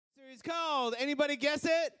is called, anybody guess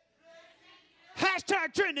it?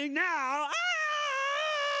 Hashtag trending now.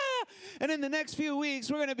 And in the next few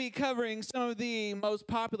weeks, we're going to be covering some of the most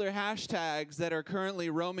popular hashtags that are currently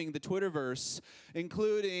roaming the Twitterverse,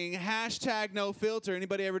 including hashtag no filter.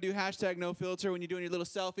 Anybody ever do hashtag no filter when you're doing your little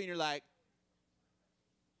selfie and you're like,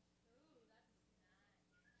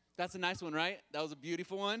 that's a nice one, right? That was a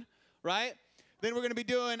beautiful one, right? Then we're going to be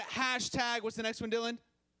doing hashtag, what's the next one, Dylan?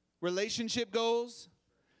 Relationship goals.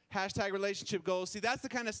 Hashtag relationship goals. See, that's the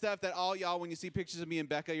kind of stuff that all y'all, when you see pictures of me and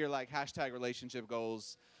Becca, you're like, hashtag relationship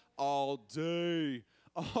goals. All day,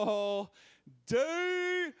 all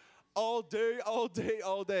day, all day, all day,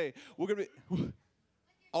 all day. We're gonna be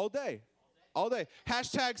all day, all day.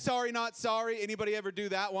 Hashtag sorry not sorry. Anybody ever do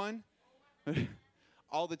that one?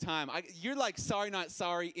 All the time. You're like sorry not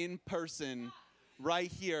sorry in person,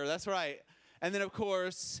 right here. That's right. And then of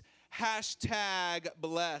course, hashtag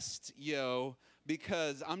blessed, yo.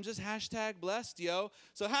 Because I'm just hashtag blessed, yo.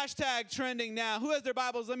 So hashtag trending now. Who has their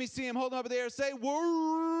Bibles? Let me see them. Hold them up in the air. Say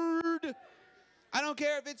word. I don't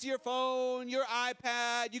care if it's your phone, your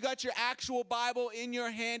iPad. You got your actual Bible in your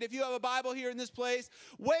hand. If you have a Bible here in this place,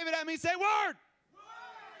 wave it at me. Say word.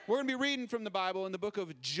 We're going to be reading from the Bible in the book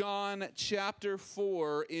of John chapter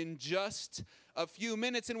 4 in just a few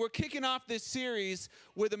minutes. And we're kicking off this series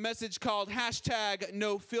with a message called hashtag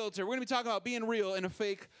no filter. We're going to be talking about being real in a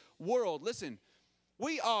fake world. Listen.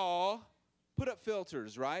 We all put up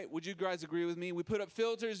filters, right? Would you guys agree with me? We put up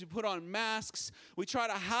filters, we put on masks, we try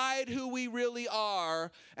to hide who we really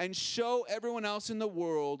are and show everyone else in the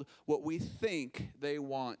world what we think they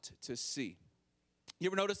want to see. You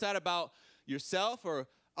ever notice that about yourself or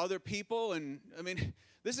other people? And I mean,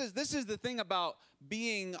 this is the thing about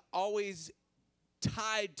being always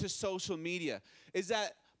tied to social media, is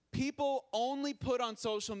that people only put on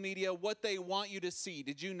social media what they want you to see.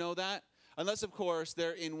 Did you know that? Unless, of course,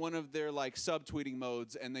 they're in one of their, like, subtweeting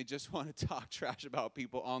modes and they just want to talk trash about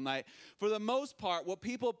people all night. For the most part, what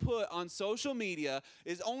people put on social media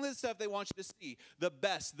is only the stuff they want you to see. The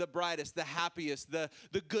best, the brightest, the happiest, the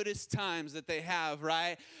goodest times that they have,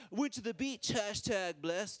 right? Went to the beach, hashtag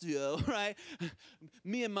blessed, yo, right?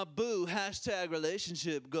 Me and my boo, hashtag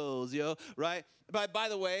relationship goals, yo, right? But by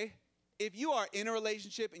the way, if you are in a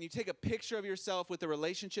relationship and you take a picture of yourself with the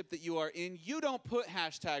relationship that you are in, you don't put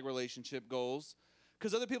hashtag relationship goals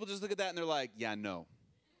because other people just look at that and they're like, yeah, no.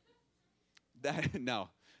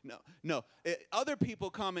 No. Other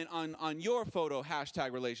people comment on your photo,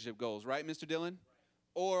 hashtag relationship goals, right, Mr. Dillon?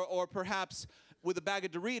 Or perhaps with a bag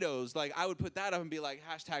of Doritos, like I would put that up and be like,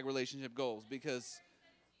 hashtag relationship goals, because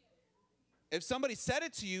if somebody said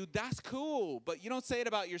it to you, that's cool, but you don't say it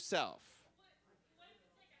about yourself.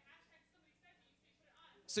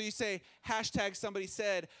 So you say, hashtag somebody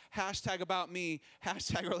said, hashtag about me,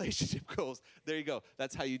 hashtag relationship goals. There you go.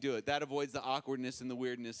 That's how you do it. That avoids the awkwardness and the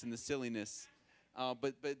weirdness and the silliness.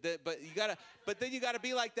 But then you gotta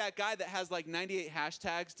be like that guy that has like 98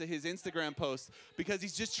 hashtags to his Instagram post because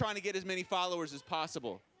he's just trying to get as many followers as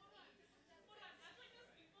possible.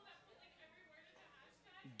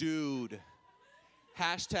 Dude.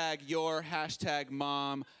 Hashtag your, hashtag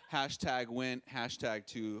mom, hashtag went, hashtag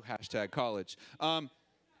to, hashtag college.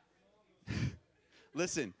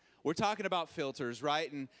 Listen, we're talking about filters, right?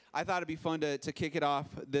 And I thought it'd be fun to kick it off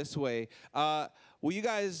this way. Will you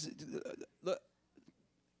guys look?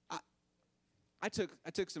 I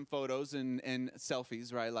took some photos and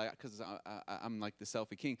selfies, right? Like, because I'm like the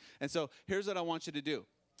selfie king. And so here's what I want you to do.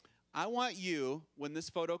 I want you, when this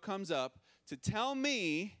photo comes up, to tell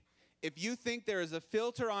me if you think there is a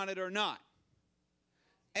filter on it or not.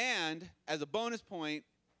 And as a bonus point,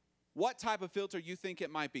 what type of filter you think it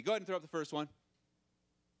might be. Go ahead and throw up the first one.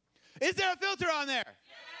 Is there a filter on there? Yes.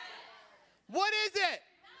 What is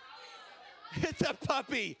it? It's a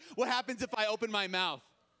puppy. What happens if I open my mouth?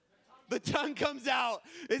 The tongue comes out.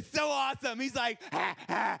 It's so awesome. He's like, ha,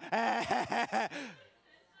 ha, ha, ha, ha.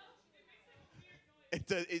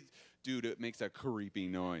 Dude, it makes a creepy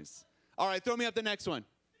noise. All right, throw me up the next one.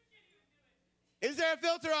 Is there a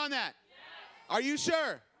filter on that? Yes. Are you sure?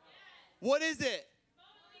 Yes. What is it?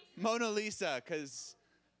 Mona Lisa, because,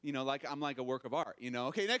 you know, like I'm like a work of art, you know.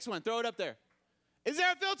 Okay, next one. Throw it up there. Is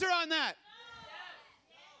there a filter on that?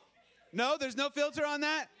 No, there's no filter on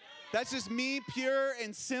that? That's just me, pure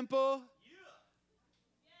and simple.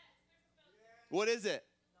 What is it?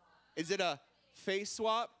 Is it a face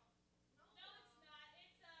swap?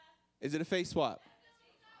 Is it a face swap?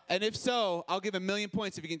 And if so, I'll give 1,000,000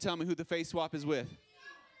 points if you can tell me who the face swap is with.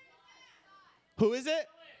 Who is it?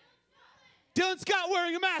 Dylan Scott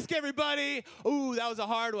wearing a mask, everybody. Ooh, that was a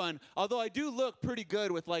hard one. Although I do look pretty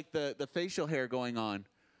good with like the facial hair going on.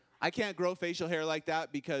 I can't grow facial hair like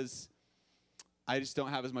that because I just don't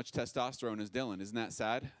have as much testosterone as Dylan. Isn't that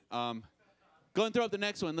sad? Go and throw up the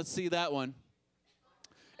next one. Let's see that one.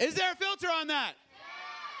 Is there a filter on that?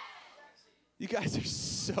 You guys are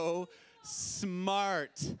so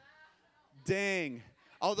smart. Dang.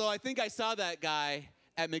 Although I think I saw that guy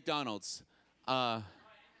at McDonald's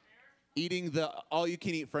eating the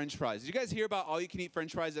all-you-can-eat French fries. Did you guys hear about all-you-can-eat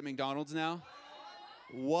French fries at McDonald's now?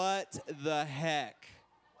 What the heck?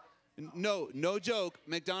 No joke.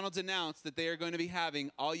 McDonald's announced that they are going to be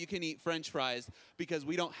having all-you-can-eat French fries because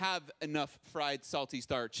we don't have enough fried salty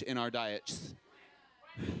starch in our diets.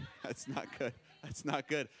 That's not good. That's not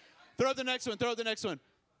good. Throw up the next one. Throw up the next one.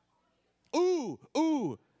 Ooh.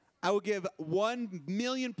 I will give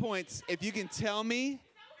 1,000,000 points if you can tell me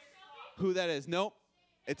who that is. Nope.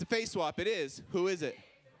 It's a face swap. It is. Who is it?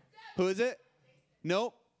 Who is it?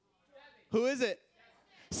 Nope. Who is it?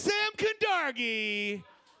 Sam Kondargi.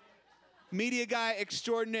 Media guy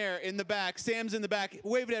extraordinaire in the back. Sam's in the back.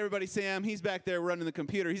 Wave at everybody, Sam. He's back there running the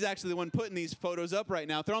computer. He's actually the one putting these photos up right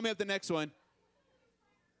now. Throw me up the next one.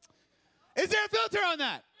 Is there a filter on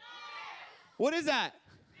that? What is that?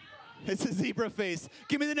 It's a zebra face.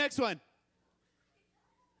 Give me the next one.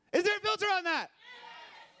 Is there a filter on that?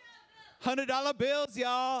 $100 bills,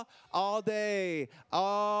 y'all. All day.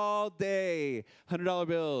 All day. $100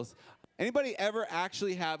 bills. Anybody ever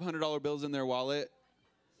actually have $100 bills in their wallet?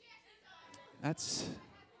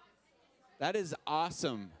 That is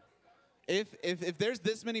awesome. If there's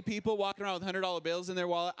this many people walking around with $100 bills in their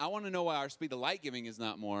wallet, I want to know why our speed of light giving is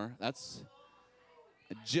not more. I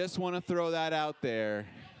just want to throw that out there.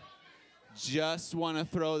 Just want to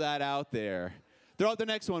throw that out there. Throw out the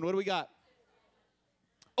next one. What do we got?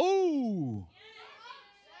 Ooh.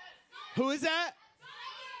 Who is that?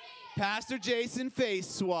 Pastor Jason face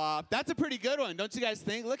swap. That's a pretty good one, don't you guys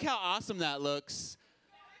think? Look how awesome that looks.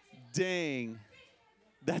 Dang.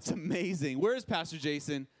 That's amazing. Where is Pastor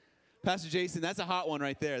Jason? Pastor Jason, that's a hot one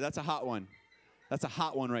right there. That's a hot one. That's a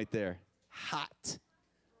hot one right there. Hot.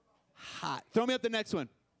 Hot. Throw me up the next one.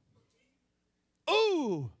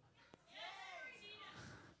 Ooh.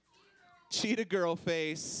 Cheetah girl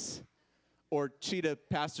face or cheetah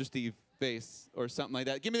Pastor Steve face or something like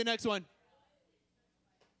that. Give me the next one.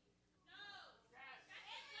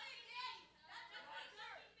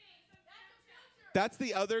 That's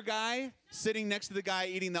the other guy sitting next to the guy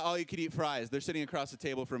eating the all-you-can-eat fries. They're sitting across the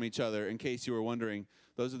table from each other, in case you were wondering.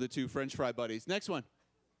 Those are the two French fry buddies. Next one.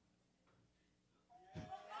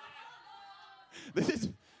 This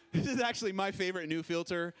is actually my favorite new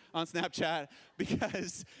filter on Snapchat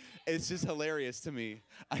because it's just hilarious to me.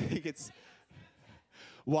 I think it's...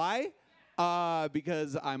 Why?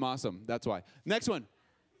 Because I'm awesome. That's why. Next one.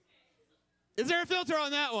 Is there a filter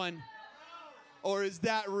on that one? Or is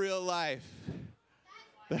that real life?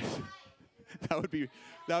 That would be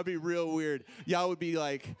real weird. Y'all would be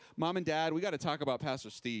like, Mom and Dad, we got to talk about Pastor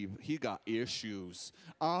Steve. He got issues.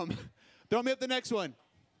 Throw me up the next one.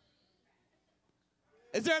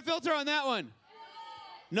 Is there a filter on that one?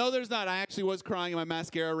 No, there's not. I actually was crying and my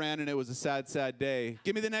mascara ran and it was a sad, sad day.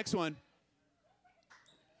 Give me the next one.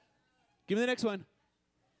 Give me the next one.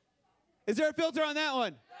 Is there a filter on that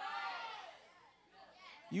one?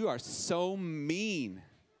 You are so mean.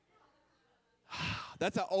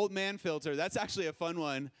 That's an old man filter. That's actually a fun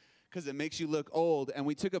one because it makes you look old. And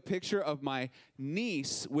we took a picture of my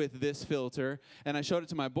niece with this filter, and I showed it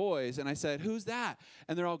to my boys, and I said, who's that?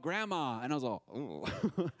 And they're all, Grandma. And I was all, oh,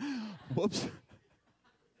 whoops.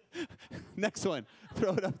 Next one.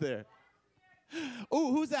 Throw it up there.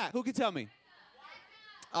 Ooh, who's that? Who can tell me?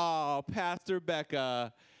 Oh, Pastor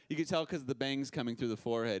Becca. You can tell because of the bangs coming through the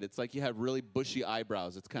forehead. It's like you have really bushy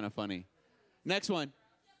eyebrows. It's kind of funny. Next one.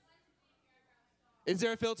 Is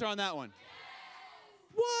there a filter on that one?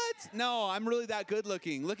 What? No, I'm really that good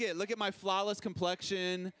looking. Look at my flawless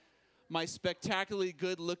complexion, my spectacularly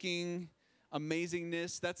good looking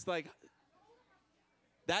amazingness. That's like,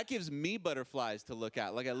 that gives me butterflies to look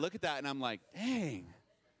at. Like I look at that and I'm like,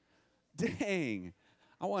 dang,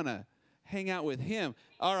 I want to hang out with him.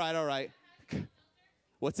 All right.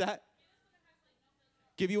 What's that?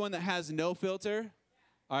 Give you one that has no filter?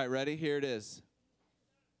 All right, ready? Here it is.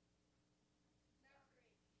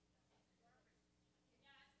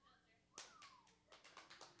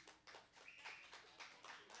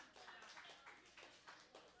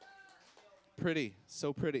 Pretty,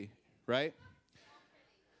 so pretty, right?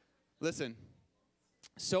 Listen,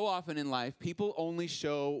 so often in life, people only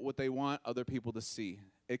show what they want other people to see.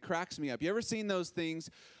 It cracks me up. You ever seen those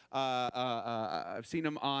things? I've seen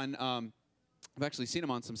them on I've actually seen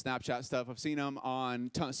them on some Snapchat stuff. I've seen them on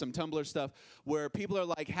some Tumblr stuff where people are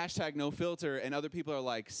like hashtag no filter, and other people are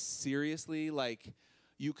like, seriously? Like,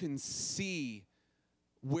 you can see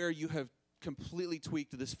where you have completely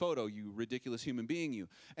tweaked this photo, you ridiculous human being, you.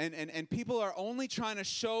 And people are only trying to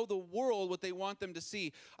show the world what they want them to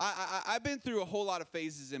see. I've been through a whole lot of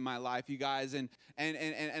phases in my life, you guys, and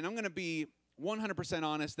I'm going to be 100%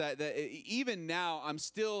 honest that even now I'm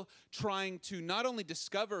still trying to not only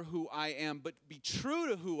discover who I am, but be true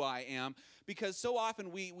to who I am, because so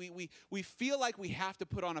often we feel like we have to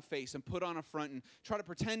put on a face and put on a front and try to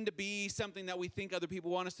pretend to be something that we think other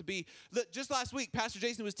people want us to be. Just last week, Pastor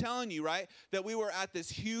Jason was telling you, right, that we were at this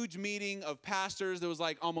huge meeting of pastors. There was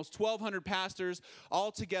like almost 1,200 pastors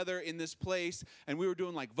all together in this place, and we were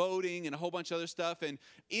doing like voting and a whole bunch of other stuff, and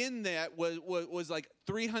in that was like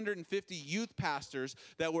 350 youth pastors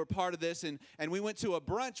that were part of this, and we went to a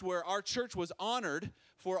brunch where our church was honored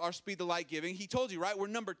for our Speed the Light giving. He told you, right, we're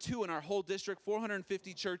number 2 in our whole district,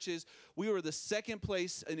 450 churches. We were the second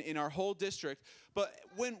place in our whole district. But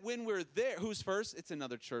when we're there, who's first? It's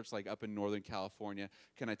another church like up in Northern California.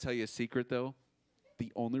 Can I tell you a secret, though?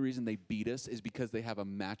 The only reason they beat us is because they have a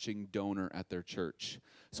matching donor at their church.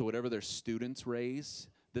 So whatever their students raise,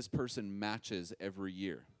 this person matches every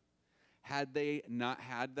year. Had they not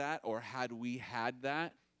had that, or had we had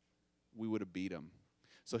that, we would have beat them.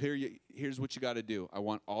 So here's what you got to do. I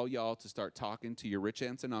want all y'all to start talking to your rich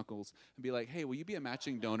aunts and uncles and be like, hey, will you be a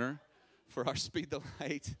matching donor for our Speed the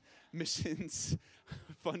Light missions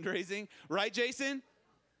fundraising? Right, Jason?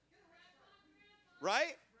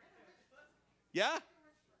 Right? Yeah?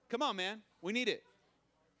 Come on, man. We need it.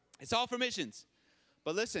 It's all for missions.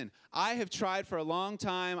 But listen, I have tried for a long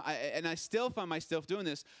time, and I still find myself doing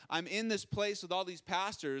this. I'm in this place with all these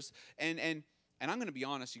pastors, and I'm going to be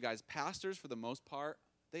honest, you guys, pastors, for the most part,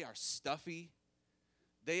 they are stuffy.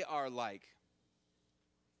 They are like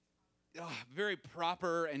very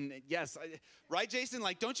proper, and yes, right, Jason?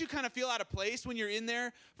 Like, don't you kind of feel out of place when you're in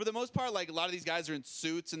there? For the most part, like, a lot of these guys are in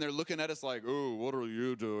suits, and they're looking at us like, oh, what are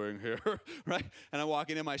you doing here, right? And I'm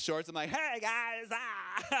walking in my shorts. I'm like, hey, guys,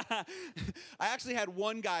 ah. I actually had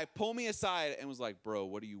one guy pull me aside and was like, bro,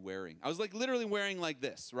 what are you wearing? I was, like, literally wearing like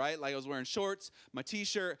this, right? Like, I was wearing shorts, my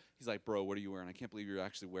T-shirt. He's like, bro, what are you wearing? I can't believe you're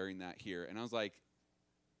actually wearing that here. And I was like,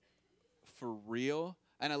 for real?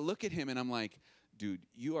 And I look at him, and I'm like, dude,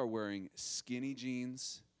 you are wearing skinny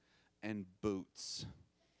jeans and boots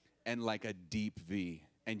and like a deep V,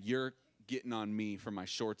 and you're getting on me for my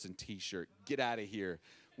shorts and T-shirt. Get out of here.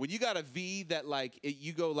 When you got a V that like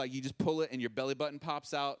you go like you just pull it and your belly button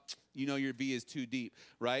pops out, you know your V is too deep,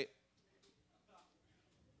 right?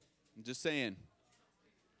 I'm just saying.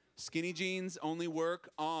 Skinny jeans only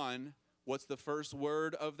work on, what's the first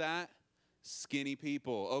word of that? Skinny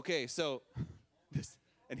people. Okay, so this,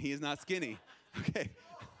 and he is not skinny. Okay.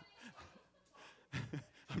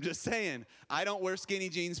 I'm just saying, I don't wear skinny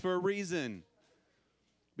jeans for a reason.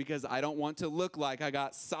 Because I don't want to look like I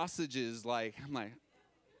got sausages, like, I'm like,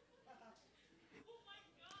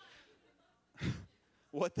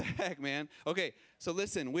 what the heck, man? Okay, so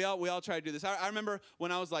listen, we all try to do this. I remember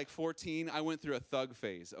when I was like 14, I went through a thug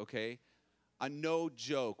phase, okay? No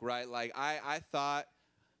joke, right? Like, I thought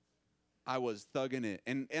I was thugging it.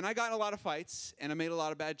 And I got in a lot of fights, and I made a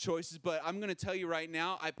lot of bad choices, but I'm going to tell you right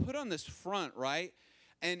now, I put on this front, right?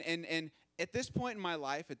 And at this point in my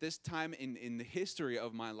life, at this time in the history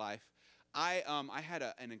of my life, I had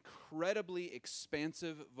an incredibly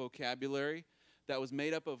expansive vocabulary that was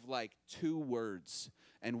made up of like 2 words.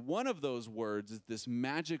 And one of those words is this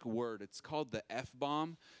magic word. It's called the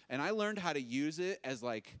F-bomb. And I learned how to use it as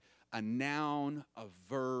like a noun, a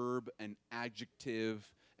verb, an adjective,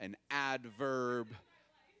 an adverb,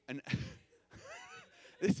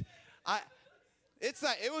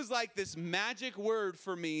 it was like this magic word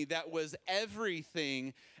for me that was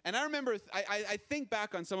everything. And I remember, I think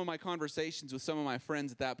back on some of my conversations with some of my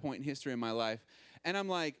friends at that point in history in my life, and I'm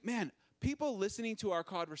like, man, people listening to our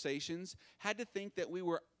conversations had to think that we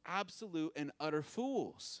were absolute and utter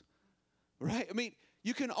fools, right? I mean,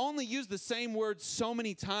 you can only use the same word so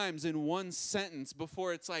many times in one sentence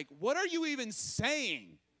before it's like, what are you even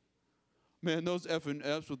saying? Man, those F and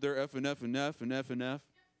F's with their F and F and F and F and F.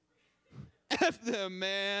 F them,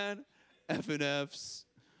 man. F and F's.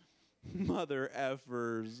 Mother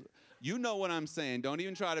effers. You know what I'm saying. Don't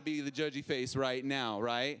even try to be the judgy face right now,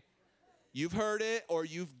 right? You've heard it or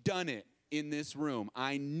you've done it in this room.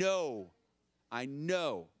 I know.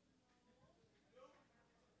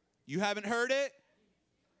 You haven't heard it?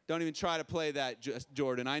 Don't even try to play that,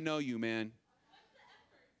 Jordan. I know you, man.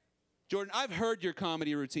 Jordan, I've heard your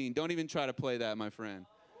comedy routine. Don't even try to play that, my friend.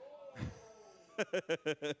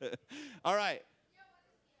 All right.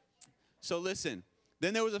 So listen,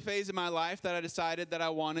 then there was a phase in my life that I decided that I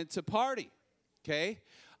wanted to party, okay?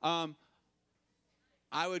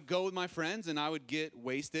 I would go with my friends, and I would get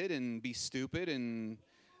wasted and be stupid, and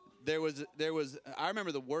I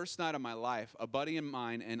remember the worst night of my life. A buddy of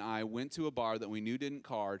mine and I went to a bar that we knew didn't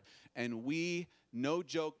card, and we, no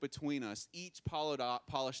joke between us, each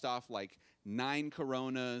polished off like 9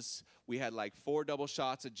 Coronas. We had like 4 double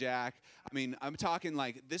shots of Jack. I mean, I'm talking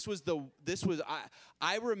like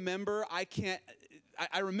I remember,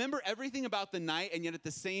 I remember everything about the night, and yet at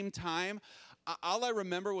the same time, all I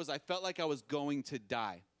remember was I felt like I was going to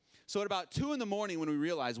die. So at about 2 in the morning when we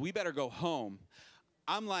realized we better go home,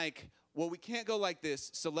 I'm like, well, we can't go like this,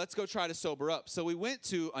 so let's go try to sober up. So we went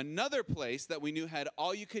to another place that we knew had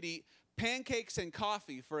all-you-could-eat pancakes and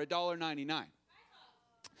coffee for $1.99.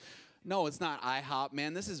 No, it's not IHOP,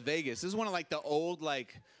 man. This is Vegas. This is one of like the old,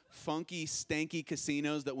 like, funky, stanky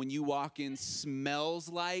casinos that when you walk in smells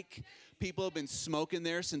like people have been smoking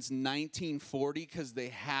there since 1940, because they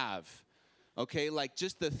have. Okay, like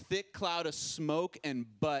just the thick cloud of smoke and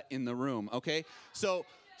butt in the room. Okay, so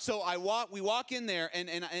we walk in there,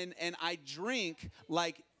 and I drink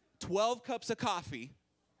like 12 cups of coffee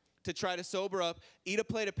to try to sober up, eat a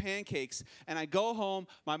plate of pancakes, and I go home.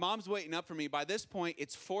 My mom's waiting up for me. By this point,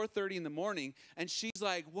 it's 4:30 in the morning, and she's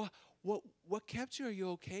like, what kept you? Are you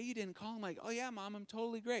okay? You didn't call? I'm like, oh, yeah, Mom, I'm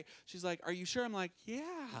totally great. She's like, are you sure? I'm like, yeah.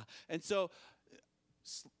 And so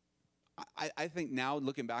I think now,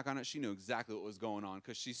 looking back on it, she knew exactly what was going on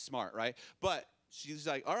because she's smart, right? But she's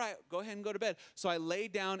like, all right, go ahead and go to bed. So I lay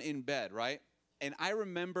down in bed, right? And I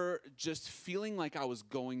remember just feeling like I was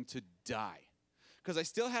going to die, because I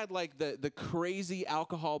still had like the crazy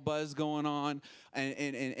alcohol buzz going on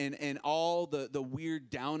and all the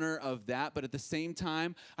weird downer of that. But at the same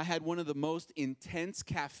time, I had one of the most intense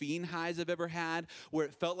caffeine highs I've ever had, where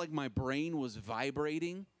it felt like my brain was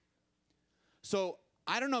vibrating. So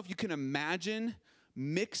I don't know if you can imagine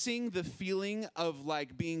mixing the feeling of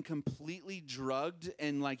like being completely drugged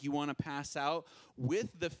and like you want to pass out with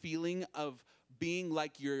the feeling of being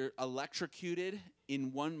like you're electrocuted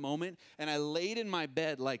in one moment. And I laid in my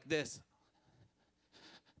bed like this,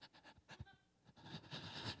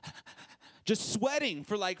 just sweating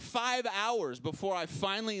for like 5 hours before I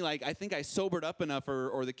finally, like, I think I sobered up enough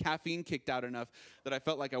or the caffeine kicked out enough that I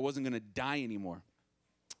felt like I wasn't going to die anymore.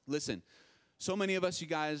 Listen, so many of us, you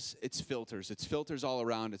guys, it's filters. It's filters all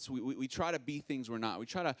around. We try to be things we're not. We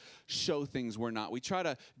try to show things we're not. We try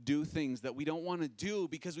to do things that we don't want to do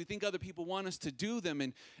because we think other people want us to do them,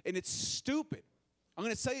 and it's stupid. I'm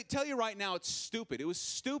going to tell you right now, it's stupid. It was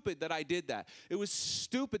stupid that I did that. It was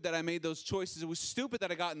stupid that I made those choices. It was stupid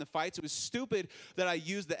that I got in the fights. It was stupid that I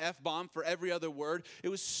used the F-bomb for every other word. It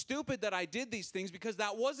was stupid that I did these things because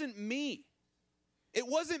that wasn't me. It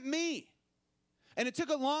wasn't me. And it took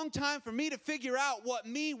a long time for me to figure out what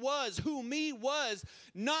me was, who me was,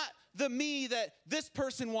 not the me that this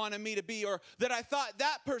person wanted me to be, or that I thought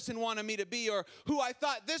that person wanted me to be, or who I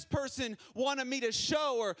thought this person wanted me to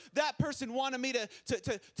show, or that person wanted me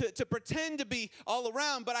to pretend to be all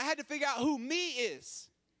around. But I had to figure out who me is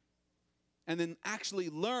and then actually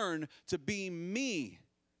learn to be me.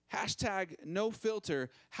 Hashtag no filter.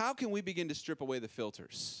 How can we begin to strip away the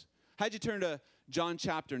filters? How'd you turn to John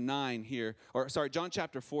chapter 9 here, or sorry, John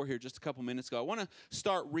chapter 4 here just a couple minutes ago? I want to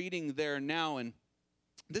start reading there now, and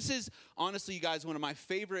this is honestly, you guys, one of my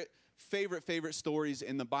favorite stories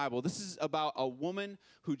in the Bible. This is about a woman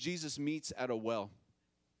who Jesus meets at a well.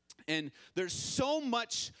 And there's so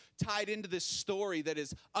much tied into this story that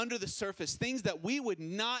is under the surface, things that we would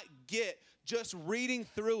not get just reading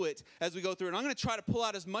through it as we go through it. And I'm going to try to pull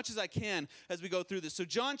out as much as I can as we go through this. So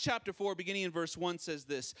John chapter 4, beginning in verse 1, says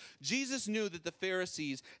this: Jesus knew that the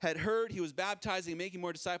Pharisees had heard he was baptizing and making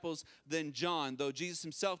more disciples than John, though Jesus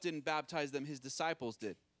himself didn't baptize them, his disciples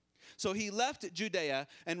did. So he left Judea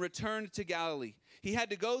and returned to Galilee. He had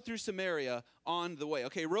to go through Samaria on the way.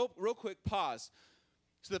 Okay, real quick pause.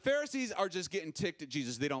 So the Pharisees are just getting ticked at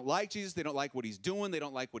Jesus. They don't like Jesus. They don't like what he's doing. They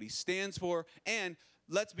don't like what he stands for. And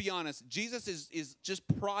let's be honest, Jesus is just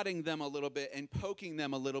prodding them a little bit and poking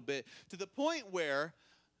them a little bit, to the point where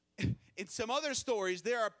in some other stories,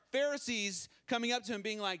 there are Pharisees coming up to him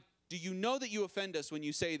being like, do you know that you offend us when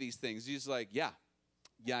you say these things? He's like, yeah,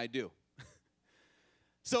 I do.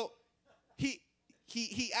 So he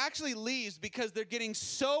actually leaves because they're getting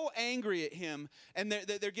so angry at him, and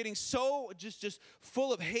they're getting so just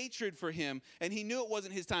full of hatred for him, and he knew it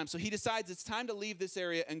wasn't his time. So he decides it's time to leave this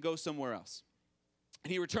area and go somewhere else.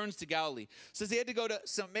 And he returns to Galilee. Says he had to go to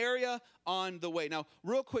Samaria on the way. Now,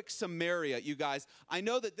 real quick, Samaria, you guys. I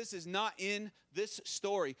know that this is not in this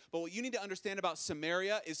story, but what you need to understand about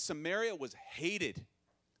Samaria is Samaria was hated.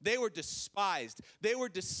 They were despised. They were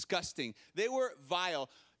disgusting. They were vile.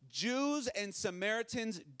 Jews and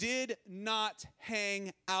Samaritans did not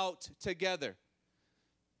hang out together.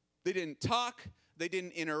 They didn't talk. They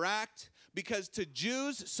didn't interact. Because to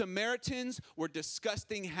Jews, Samaritans were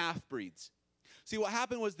disgusting half-breeds. See, what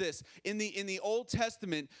happened was this. In the Old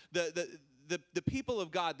Testament, the people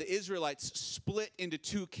of God, the Israelites, split into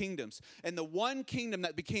two kingdoms. And the one kingdom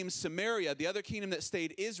that became Samaria, the other kingdom that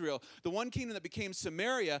stayed Israel, the one kingdom that became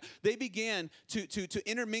Samaria, they began to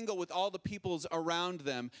intermingle with all the peoples around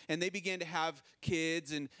them. And they began to have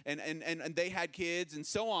kids, and they had kids, and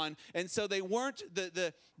so on. And so they weren't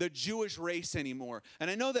the Jewish race anymore. And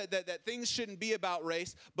I know that things shouldn't be about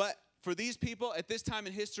race, but for these people at this time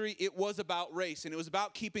in history, it was about race, and it was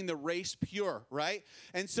about keeping the race pure, right?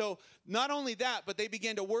 And so not only that, but they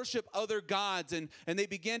began to worship other gods, and they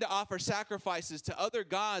began to offer sacrifices to other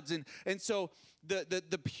gods. And so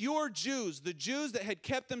the pure Jews, the Jews that had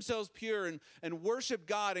kept themselves pure and worshiped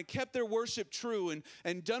God and kept their worship true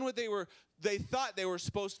and done what they thought they were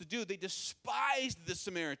supposed to do, they despised the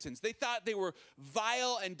Samaritans. They thought they were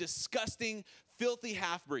vile and disgusting, filthy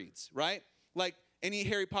half-breeds, right? Like, any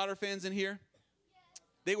Harry Potter fans in here?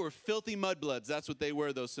 They were filthy mudbloods. That's what they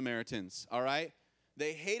were, those Samaritans, all right?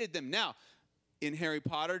 They hated them. Now, in Harry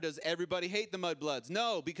Potter, does everybody hate the mudbloods?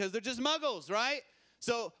 No, because they're just muggles, right?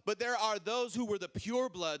 So, but there are those who were the pure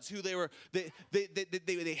bloods, who they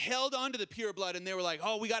held on to the pure blood, and they were like,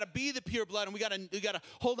 oh, we got to be the pure blood, and we got to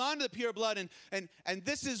hold on to the pure blood, and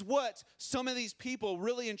this is what some of these people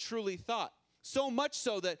really and truly thought. So much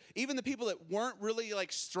so that even the people that weren't really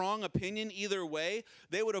like strong opinion either way,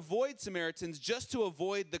 they would avoid Samaritans just to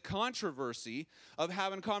avoid the controversy of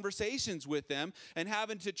having conversations with them and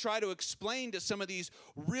having to try to explain to some of these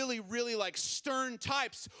really, really like stern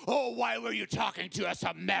types, oh, why were you talking to a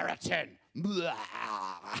Samaritan? Blah.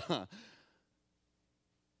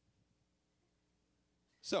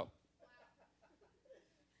 So,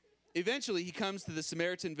 eventually he comes to the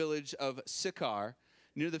Samaritan village of Sychar,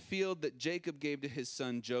 near the field that Jacob gave to his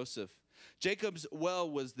son Joseph. Jacob's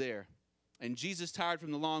well was there, and Jesus, tired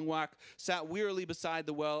from the long walk, sat wearily beside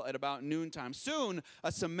the well at about noontime. Soon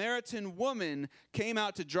a Samaritan woman came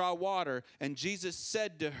out to draw water, and Jesus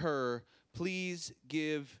said to her, please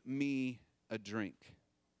give me a drink.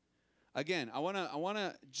 Again, I want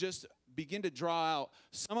to just begin to draw out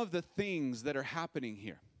some of the things that are happening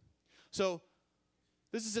here. So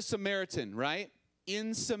this is a Samaritan, right?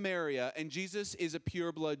 In Samaria, and Jesus is a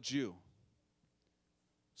pure-blood Jew.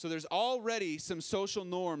 So there's already some social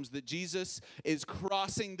norms that Jesus is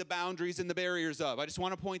crossing the boundaries and the barriers of. I just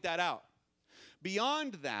want to point that out.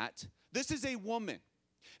 Beyond that, this is a woman.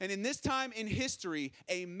 And in this time in history,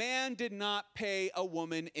 a man did not pay a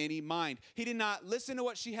woman any mind. He did not listen to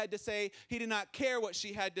what she had to say. He did not care what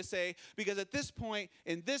she had to say, because at this point,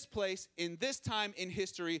 in this place, in this time in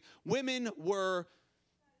history, women were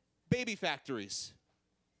baby factories.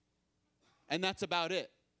 And that's about it.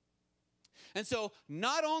 And so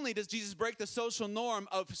not only does Jesus break the social norm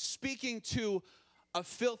of speaking to a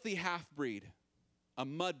filthy half-breed, a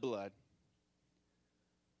mudblood,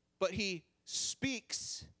 but he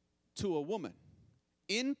speaks to a woman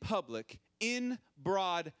in public, in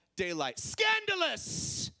broad daylight.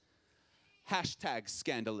 Scandalous! Hashtag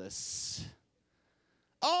scandalous.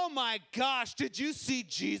 Oh my gosh, did you see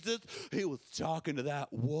Jesus? He was talking to that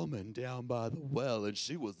woman down by the well, and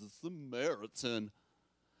she was a Samaritan.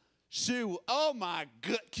 Oh my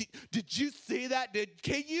God, did you see that?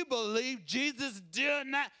 Can you believe Jesus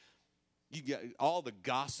doing that? All the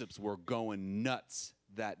gossips were going nuts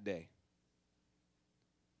that day.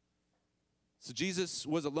 So Jesus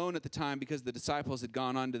was alone at the time because the disciples had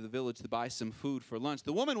gone on to the village to buy some food for lunch.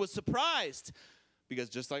 The woman was surprised, because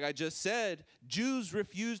just like I just said, Jews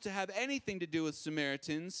refused to have anything to do with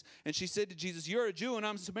Samaritans. And she said to Jesus, you're a Jew and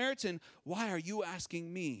I'm a Samaritan. Why are you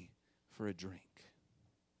asking me for a drink?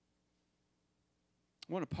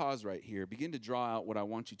 I want to pause right here. Begin to draw out what I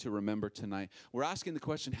want you to remember tonight. We're asking the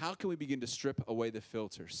question, how can we begin to strip away the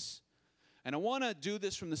filters? And I want to do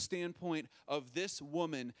this from the standpoint of this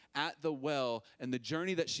woman at the well and the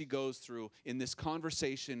journey that she goes through in this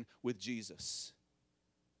conversation with Jesus.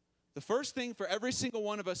 The first thing for every single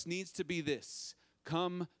one of us needs to be this: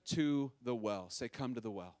 come to the well. Say, come to the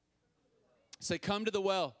well. Say, come to the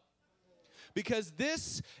well. Because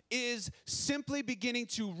this is simply beginning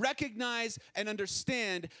to recognize and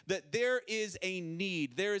understand that there is a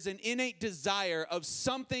need. There is an innate desire of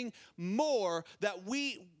something more, that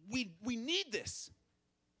we need this.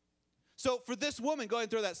 So for this woman, go ahead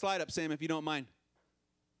and throw that slide up, Sam, if you don't mind.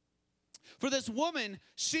 For this woman,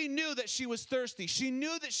 she knew that she was thirsty. She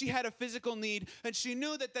knew that she had a physical need, and she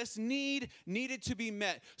knew that this need needed to be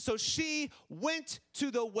met. So she went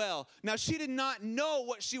to the well. Now, she did not know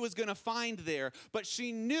what she was going to find there, but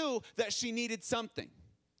she knew that she needed something.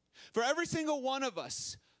 For every single one of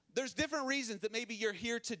us, there's different reasons that maybe you're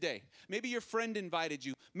here today. Maybe your friend invited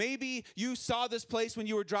you. Maybe you saw this place when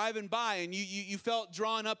you were driving by and you felt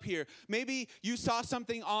drawn up here. Maybe you saw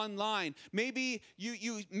something online. Maybe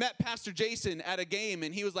you met Pastor Jason at a game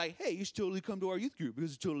and he was like, hey, you should totally come to our youth group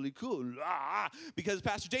because it's totally cool. Because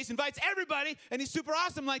Pastor Jason invites everybody and he's super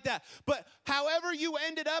awesome like that. But however you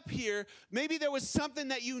ended up here, maybe there was something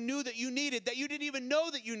that you knew that you needed that you didn't even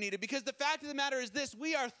know that you needed. Because the fact of the matter is this,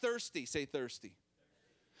 we are thirsty. Say thirsty.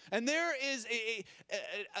 And there is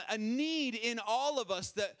a need in all of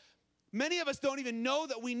us that many of us don't even know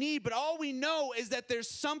that we need, but all we know is that there's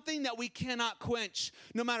something that we cannot quench.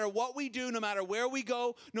 No matter what we do, no matter where we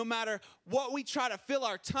go, no matter what we try to fill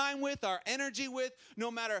our time with, our energy with,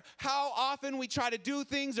 no matter how often we try to do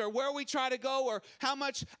things or where we try to go or how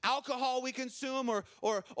much alcohol we consume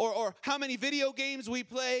or how many video games we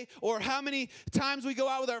play or how many times we go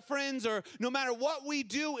out with our friends or no matter what we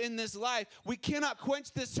do in this life, we cannot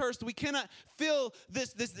quench this thirst. We cannot fill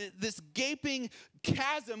this gaping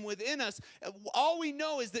chasm within us. All we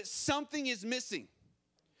know is that something is missing.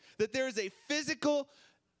 That there is a physical,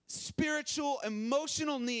 spiritual,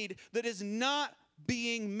 emotional need that is not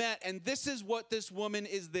being met. And this is what this woman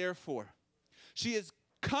is there for. She is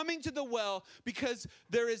coming to the well because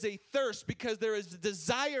there is a thirst, because there is a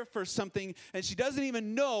desire for something, and she doesn't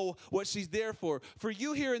even know what she's there for. For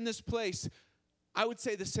you here in this place, I would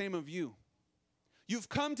say the same of you. You've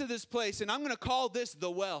come to this place, and I'm going to call this the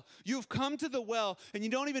well. You've come to the well, and you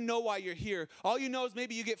don't even know why you're here. All you know is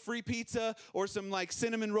maybe you get free pizza or some like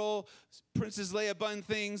cinnamon roll, Princess Leia bun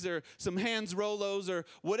things, or some Hans Rolos, or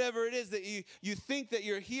whatever it is that you think that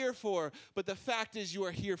you're here for. But the fact is you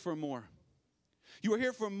are here for more. You are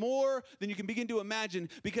here for more than you can begin to imagine,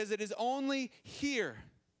 because it is only here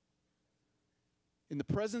in the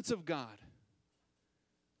presence of God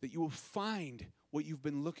that you will find what you've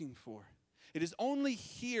been looking for. It is only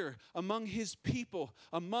here among his people,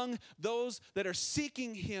 among those that are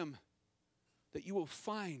seeking him, that you will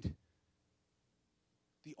find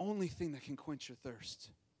the only thing that can quench your thirst.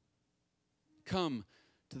 Come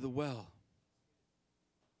to the well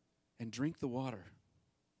and drink the water.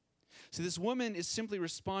 See, this woman is simply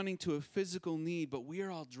responding to a physical need, but we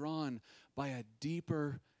are all drawn by a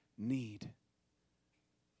deeper need.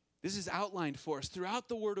 This is outlined for us throughout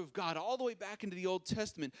the Word of God, all the way back into the Old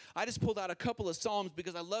Testament. I just pulled out a couple of Psalms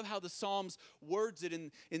because I love how the Psalms words it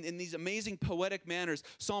in these amazing poetic manners.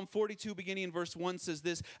 Psalm 42, beginning in verse 1, says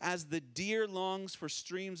this: as the deer longs for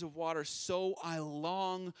streams of water, so I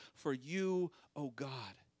long for you, O God.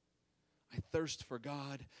 I thirst for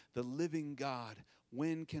God, the living God.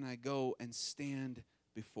 When can I go and stand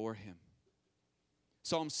before him?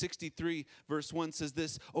 Psalm 63, verse 1 says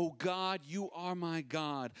this: O God, you are my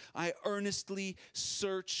God. I earnestly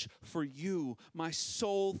search for you. My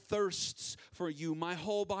soul thirsts for you. My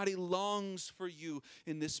whole body longs for you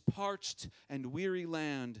in this parched and weary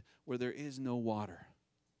land where there is no water.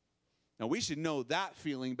 Now, we should know that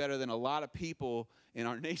feeling better than a lot of people in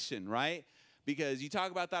our nation, right? Because you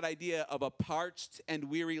talk about that idea of a parched and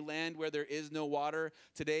weary land where there is no water.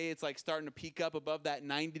 Today, it's like starting to peak up above that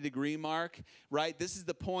 90-degree mark, right? This is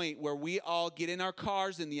the point where we all get in our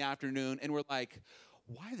cars in the afternoon and we're like,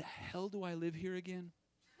 why the hell do I live here again?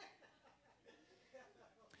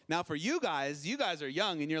 Now, for you guys are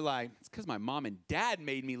young and you're like, it's because my mom and dad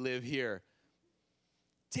made me live here.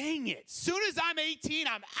 Dang it. Soon as I'm 18,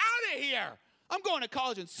 I'm out of here. I'm going to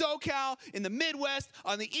college in SoCal, in the Midwest,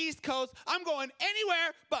 on the East Coast. I'm going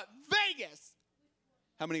anywhere but Vegas.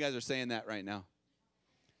 How many guys are saying that right now?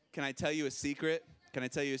 Can I tell you a secret? Can I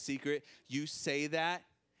tell you a secret? You say that,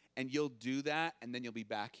 and you'll do that, and then you'll be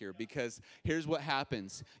back here. Because here's what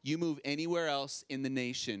happens. You move anywhere else in the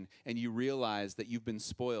nation, and you realize that you've been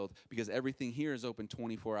spoiled because everything here is open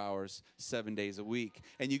 24 hours, 7 days a week.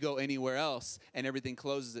 And you go anywhere else, and everything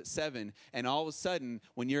closes at 7. And all of a sudden,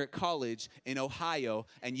 when you're at college in Ohio,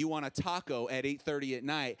 and you want a taco at 8:30 at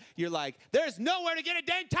night, you're like, there's nowhere to get a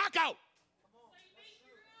dang taco.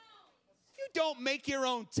 You don't make your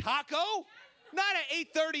own taco. Not at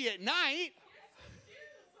 8:30 at night.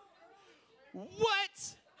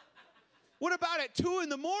 What? What about at 2 in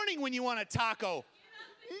the morning when you want a taco?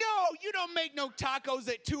 No, you don't make no tacos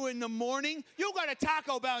at 2 in the morning. You go to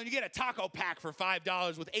Taco Bell and you get a taco pack for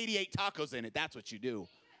 $5 with 88 tacos in it. That's what you do.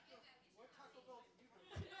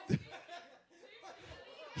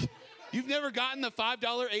 You've never gotten the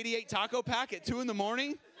 $5.88 taco pack at 2 in the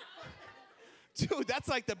morning? Dude, that's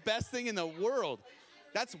like the best thing in the world.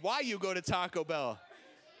 That's why you go to Taco Bell.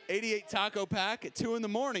 88 taco pack at 2 in the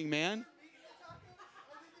morning, man.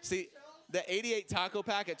 See, the 88 taco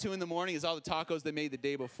pack at 2 in the morning is all the tacos they made the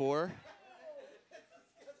day before.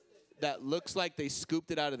 That looks like they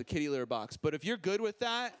scooped it out of the kitty litter box. But if you're good with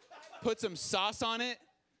that, put some sauce on it,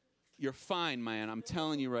 you're fine, man. I'm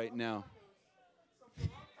telling you right now.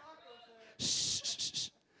 Shh.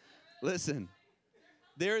 Listen,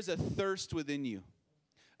 there is a thirst within you,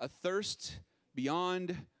 a thirst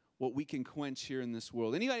beyond what we can quench here in this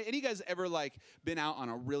world. Any of you guys ever like been out on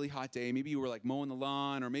a really hot day? Maybe you were like mowing the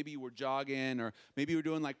lawn, or maybe you were jogging, or maybe you were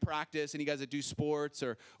doing like practice. Any guys that do sports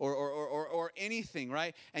or anything,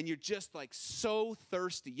 right? And you're just like so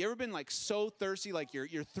thirsty. You ever been like so thirsty, like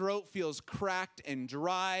your throat feels cracked and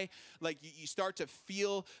dry, like you start to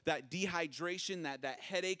feel that dehydration, that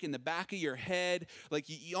headache in the back of your head, like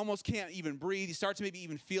you almost can't even breathe. You start to maybe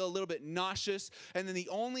even feel a little bit nauseous, and then the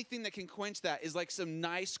only thing that can quench that is like some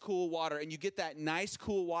nice cool water, and you get that nice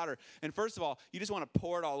cool water, and first of all, you just want to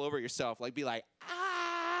pour it all over yourself, like be like,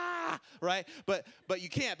 ah, right? But you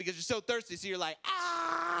can't, because you're so thirsty, so you're like,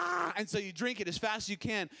 ah, and so you drink it as fast as you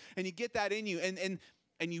can, and you get that in you, and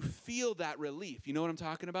you feel that relief. You know what I'm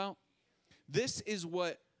talking about? This is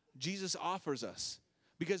what Jesus offers us,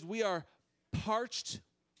 because we are parched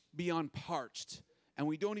beyond parched, and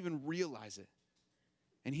we don't even realize it.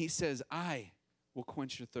 And he says, I will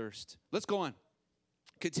quench your thirst. Let's go on.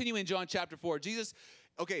 Continue in John chapter 4. Jesus,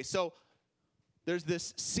 okay, so there's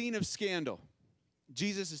this scene of scandal.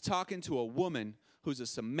 Jesus is talking to a woman who's a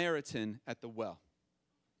Samaritan at the well,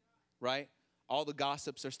 right? All the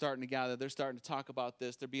gossips are starting to gather. They're starting to talk about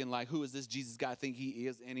this. They're being like, who is this Jesus guy think he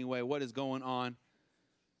is anyway? What is going on?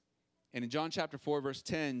 And in John chapter 4, verse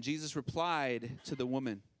 10, Jesus replied to the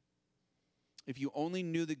woman, if you only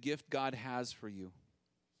knew the gift God has for you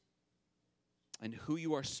and who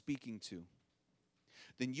you are speaking to,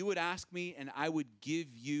 then you would ask me, and I would give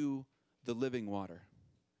you the living water.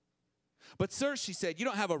 But sir, she said, you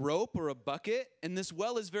don't have a rope or a bucket, and this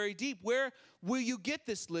well is very deep. Where will you get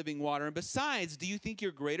this living water? And besides, do you think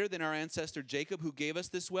you're greater than our ancestor Jacob, who gave us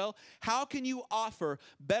this well? How can you offer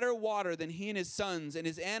better water than he and his sons and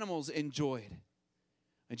his animals enjoyed?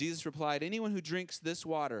 And Jesus replied, anyone who drinks this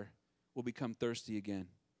water will become thirsty again.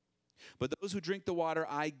 But those who drink the water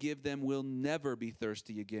I give them will never be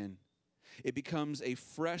thirsty again. It becomes a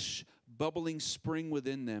fresh, bubbling spring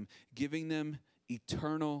within them, giving them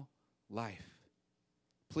eternal life.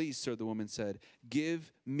 Please, sir, the woman said,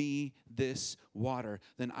 give me this water.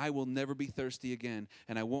 Then I will never be thirsty again,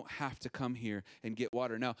 and I won't have to come here and get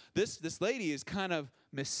water. Now, this lady is kind of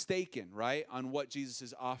mistaken, right, on what Jesus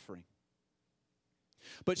is offering.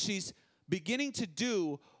 But she's beginning to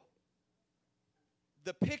do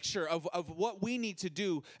the picture of what we need to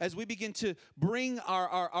do as we begin to bring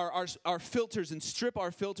our filters and strip our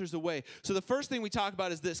filters away. So the first thing we talk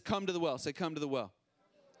about is this: come to the well. Say, come to the well.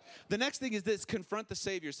 The next thing is this: confront the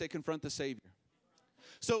Savior. Say, confront the Savior.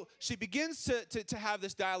 So she begins to have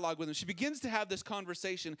this dialogue with him. She begins to have this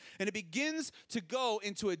conversation, and it begins to go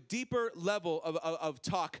into a deeper level of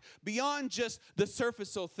talk beyond just the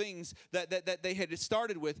surfacial things that they had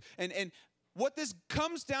started with. And what this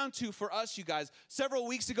comes down to for us, you guys, several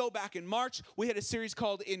weeks ago, back in March, we had a series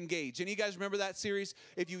called Engage. Any of you guys remember that series?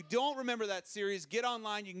 If you don't remember that series, get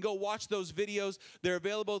online. You can go watch those videos. They're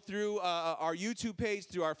available through our YouTube page,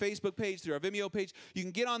 through our Facebook page, through our Vimeo page. You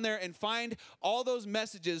can get on there and find all those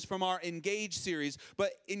messages from our Engage series.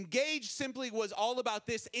 But Engage simply was all about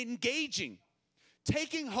this: engaging,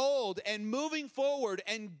 taking hold and moving forward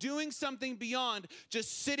and doing something beyond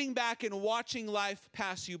just sitting back and watching life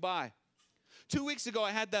pass you by. 2 weeks ago,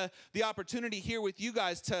 I had the opportunity here with you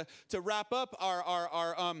guys to wrap up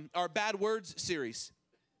our Bad Words series.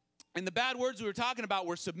 And the bad words we were talking about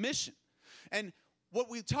were submission. And what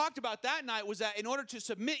we talked about that night was that in order to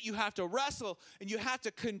submit, you have to wrestle and you have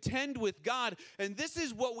to contend with God. And this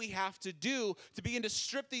is what we have to do to begin to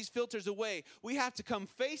strip these filters away. We have to come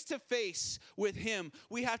face to face with him.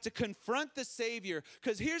 We have to confront the Savior,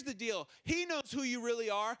 because here's the deal: he knows who you really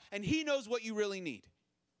are, and he knows what you really need.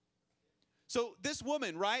 So this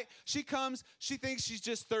woman, right, she comes, she thinks she's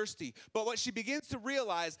just thirsty. But what she begins to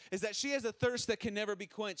realize is that she has a thirst that can never be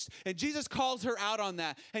quenched. And Jesus calls her out on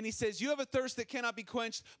that. And he says, you have a thirst that cannot be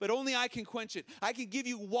quenched, but only I can quench it. I can give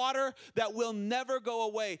you water that will never go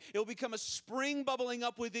away. It will become a spring bubbling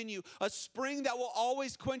up within you, a spring that will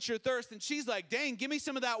always quench your thirst. And she's like, dang, give me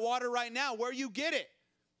some of that water right now. Where you get it?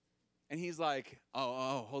 And he's like,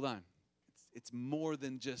 oh, hold on. It's more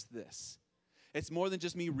than just this. It's more than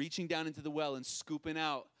just me reaching down into the well and scooping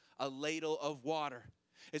out a ladle of water.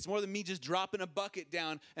 It's more than me just dropping a bucket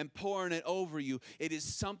down and pouring it over you. It is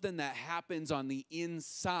something that happens on the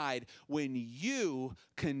inside when you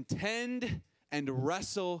contend and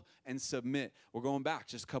wrestle and submit. We're going back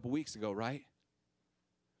just a couple weeks ago, right?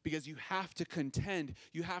 Because you have to contend,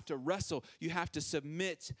 you have to wrestle, you have to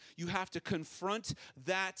submit, you have to confront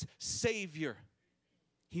that Savior.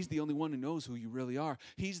 He's the only one who knows who you really are.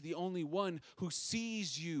 He's the only one who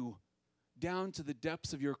sees you down to the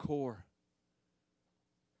depths of your core.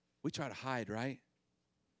 We try to hide, right?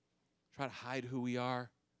 Try to hide who we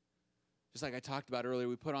are. Just like I talked about earlier,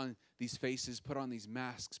 we put on these faces, put on these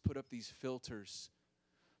masks, put up these filters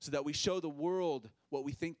so that we show the world what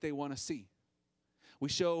we think they want to see. We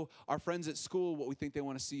show our friends at school what we think they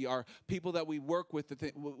want to see, our people that we work with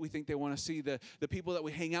what we think they want to see, the people that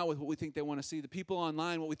we hang out with what we think they want to see, the people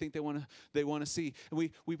online what we think they want to see. And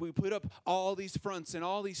we put up all these fronts and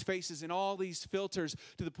all these faces and all these filters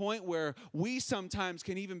to the point where we sometimes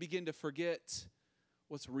can even begin to forget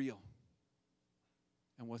what's real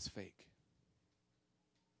and what's fake.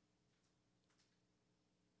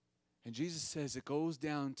 And Jesus says it goes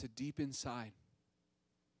down to deep inside.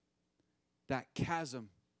 That chasm,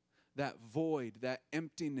 that void, that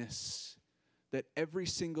emptiness that every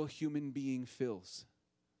single human being feels.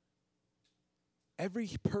 Every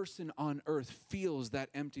person on earth feels that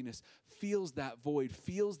emptiness, feels that void,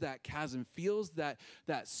 feels that chasm, feels that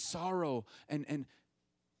sorrow and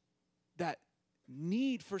that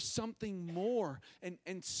need for something more.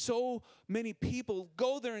 And so many people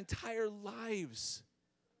go their entire lives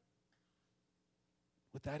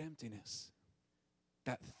with that emptiness.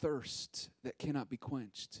 That thirst that cannot be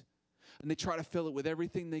quenched. And they try to fill it with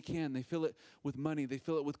everything they can. They fill it with money. They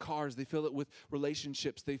fill it with cars. They fill it with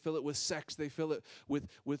relationships. They fill it with sex. They fill it with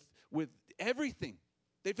everything.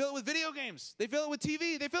 They fill it with video games. They fill it with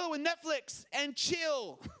TV. They fill it with Netflix and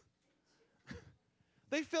chill.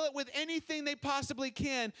 They fill it with anything they possibly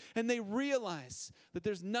can, and they realize that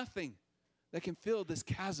there's nothing that can fill this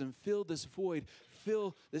chasm, fill this void,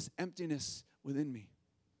 fill this emptiness within me.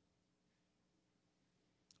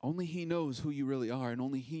 Only He knows who you really are, and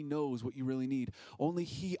only He knows what you really need. Only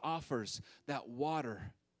He offers that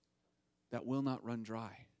water that will not run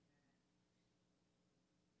dry.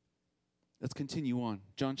 Let's continue on.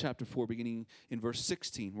 John chapter 4, beginning in verse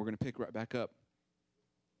 16. We're going to pick right back up.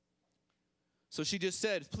 So she just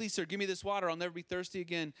said, "Please, sir, give me this water. I'll never be thirsty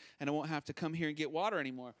again, and I won't have to come here and get water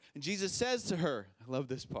anymore." And Jesus says to her, I love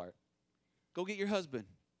this part, "Go get your husband,"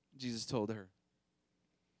 Jesus told her.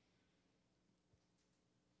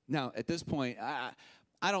 Now, at this point, I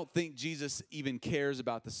don't think Jesus even cares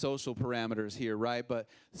about the social parameters here, right? But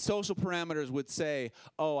social parameters would say,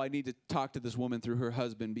 oh, I need to talk to this woman through her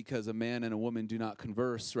husband because a man and a woman do not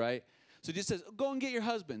converse, right? So Jesus says, go and get your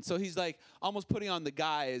husband. So he's like almost putting on the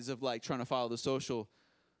guise of like trying to follow the social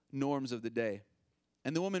norms of the day.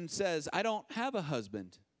 And the woman says, I don't have a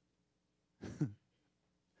husband. And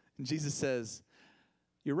Jesus says,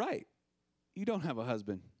 you're right. You don't have a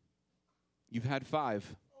husband. You've had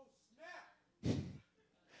 5.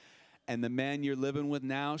 And the man you're living with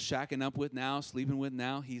now, shacking up with now, sleeping with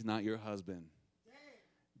now, he's not your husband.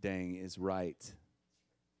 Dang is right.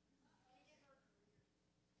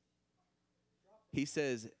 He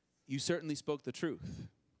says, you certainly spoke the truth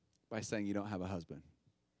by saying you don't have a husband.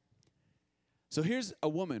 So here's a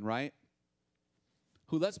woman, right,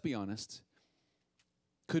 who, let's be honest,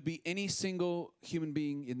 could be any single human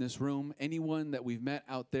being in this room, anyone that we've met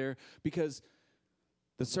out there, because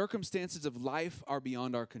the circumstances of life are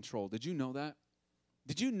beyond our control. Did you know that?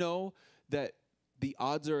 Did you know that the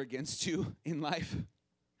odds are against you in life?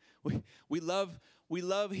 We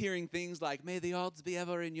love hearing things like, may the odds be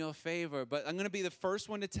ever in your favor. But I'm going to be the first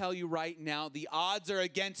one to tell you right now, the odds are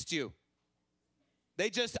against you.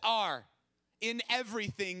 They just are. In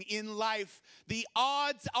everything in life, the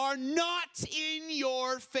odds are not in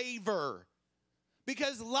your favor.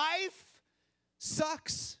 Because life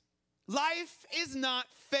sucks. Life is not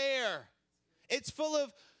fair. It's full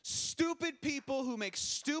of stupid people who make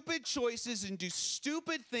stupid choices and do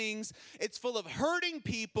stupid things. It's full of hurting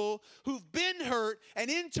people who've been hurt and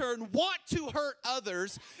in turn want to hurt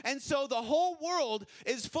others. And so the whole world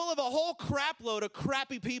is full of a whole crap load of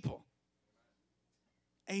crappy people.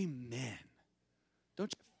 Amen.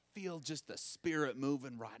 Don't you feel just the Spirit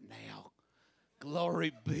moving right now?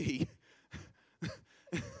 Glory be.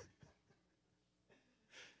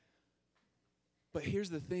 But here's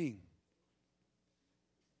the thing.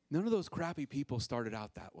 None of those crappy people started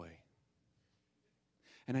out that way.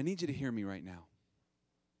 And I need you to hear me right now.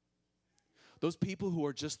 Those people who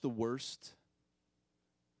are just the worst,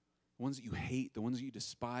 the ones that you hate, the ones that you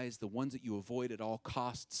despise, the ones that you avoid at all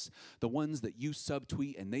costs, the ones that you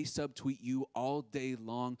subtweet and they subtweet you all day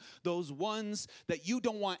long, those ones that you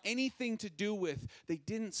don't want anything to do with, they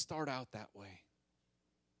didn't start out that way.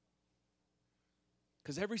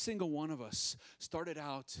 Because every single one of us started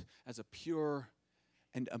out as a pure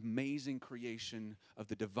and amazing creation of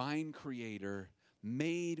the divine creator,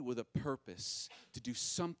 made with a purpose to do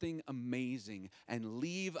something amazing and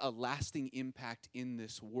leave a lasting impact in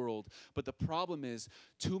this world. But the problem is,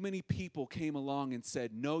 too many people came along and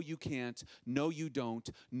said, no, you can't, no, you don't,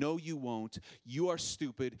 no, you won't, you are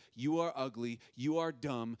stupid, you are ugly, you are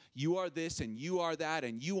dumb, you are this and you are that,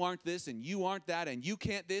 and you aren't this and you aren't that, and you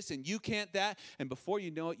can't this and you can't that. And before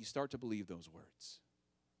you know it, you start to believe those words.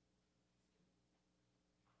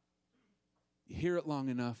 You hear it long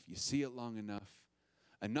enough, you see it long enough.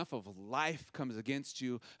 Enough of life comes against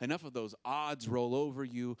you. Enough of those odds roll over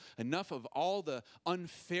you. Enough of all the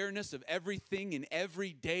unfairness of everything and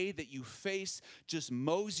every day that you face just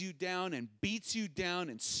mows you down and beats you down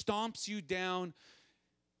and stomps you down.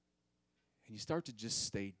 And you start to just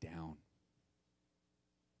stay down.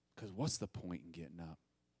 Because what's the point in getting up?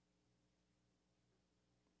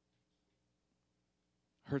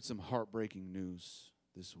 Heard some heartbreaking news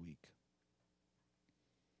this week.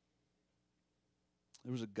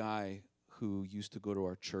 There was a guy who used to go to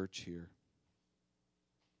our church here.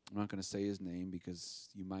 I'm not going to say his name because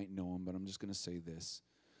you might know him, but I'm just going to say this.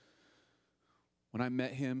 When I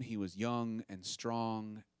met him, he was young and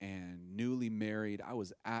strong and newly married. I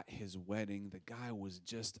was at his wedding. The guy was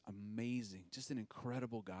just amazing, just an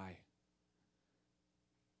incredible guy.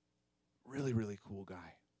 Really, really cool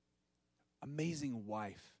guy. Amazing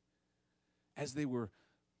wife. As they were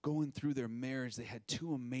going through their marriage, they had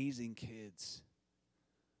 2 amazing kids.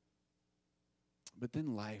 But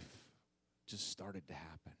then life just started to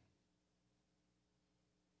happen.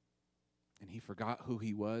 And he forgot who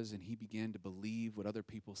he was, and he began to believe what other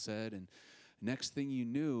people said. And next thing you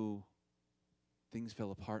knew, things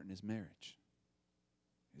fell apart in his marriage.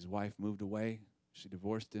 His wife moved away. She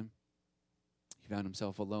divorced him. He found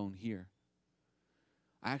himself alone here.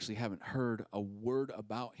 I actually haven't heard a word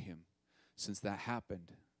about him since that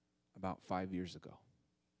happened about 5 years ago.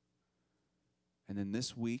 And then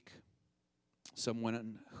this week,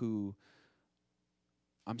 someone who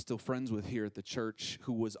I'm still friends with here at the church,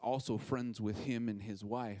 who was also friends with him and his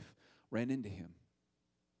wife, ran into him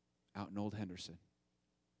out in Old Henderson.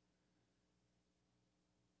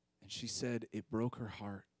 And she said it broke her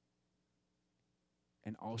heart.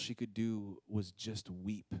 And all she could do was just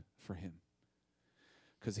weep for him.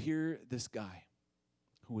 Because here, this guy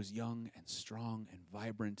who was young and strong and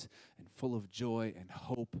vibrant and full of joy and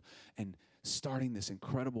hope and starting this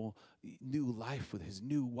incredible new life with his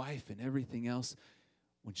new wife and everything else,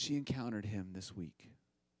 when she encountered him this week,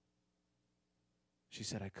 she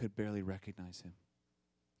said, I could barely recognize him.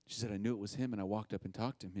 She said, I knew it was him, and I walked up and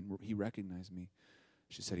talked to him, and he recognized me.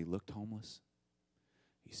 She said he looked homeless.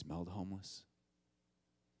 He smelled homeless.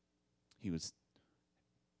 He was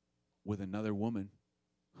with another woman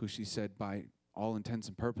who she said, by all intents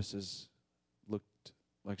and purposes, looked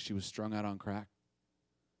like she was strung out on crack.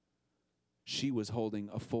 She was holding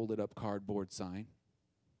a folded up cardboard sign.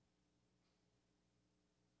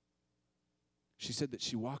 She said that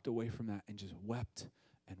she walked away from that and just wept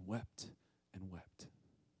and wept and wept.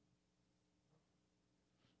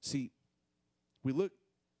 See, we look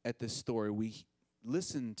at this story, we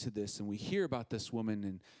listen to this, and we hear about this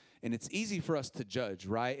woman, and it's easy for us to judge,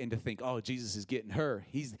 right? And to think, oh, Jesus is getting her.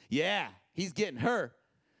 He's getting her.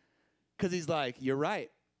 Because he's like, you're right.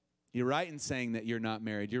 You're right in saying that you're not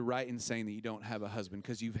married. You're right in saying that you don't have a husband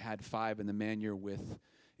because you've had 5 and the man you're with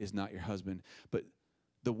is not your husband. But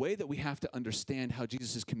the way that we have to understand how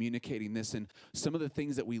Jesus is communicating this, and some of the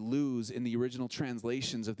things that we lose in the original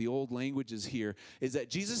translations of the old languages here, is that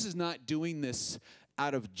Jesus is not doing this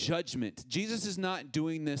out of judgment. Jesus is not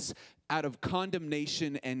doing this out of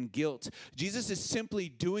condemnation and guilt. Jesus is simply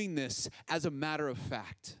doing this as a matter of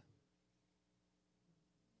fact.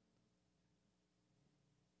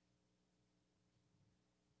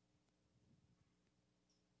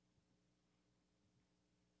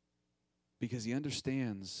 Because he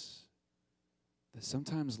understands that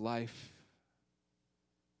sometimes life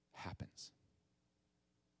happens.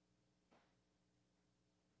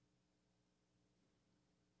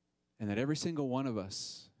 And that every single one of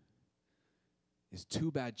us is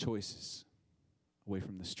 2 bad choices away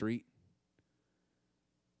from the street,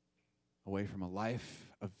 away from a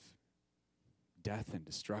life of death and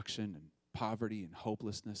destruction and poverty and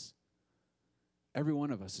hopelessness. Every one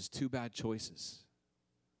of us is 2 bad choices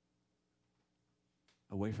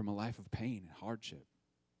away from a life of pain and hardship.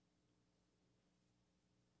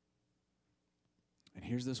 And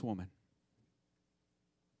here's this woman.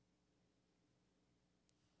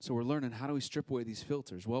 So we're learning, how do we strip away these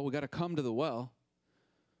filters? Well, we got to come to the well.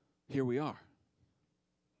 Here we are.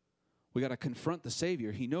 We got to confront the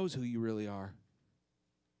Savior. He knows who you really are.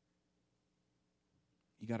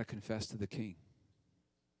 You got to confess to the King.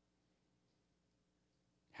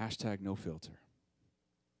 Hashtag no filter.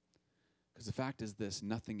 Because the fact is this,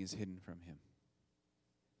 nothing is hidden from him.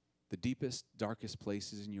 The deepest, darkest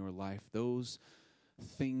places in your life, those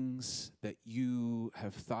things that you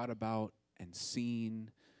have thought about and seen,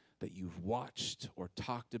 that you've watched or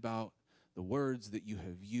talked about, the words that you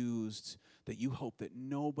have used, that you hope that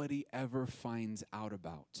nobody ever finds out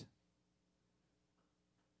about.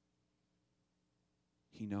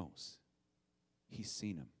 He knows. He's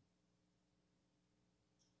seen them.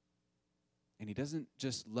 And he doesn't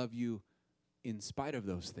just love you in spite of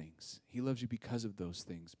those things. He loves you because of those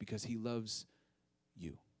things, because he loves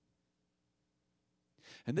you.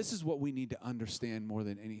 And this is what we need to understand more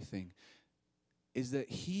than anything, is that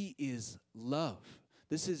he is love.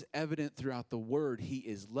 This is evident throughout the word. He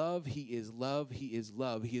is love. He is love. He is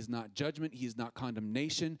love. He is not judgment. He is not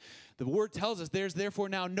condemnation. The word tells us there's therefore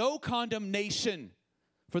now no condemnation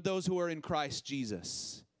for those who are in Christ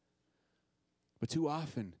Jesus. But too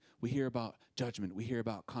often we hear about judgment. We hear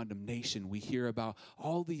about condemnation. We hear about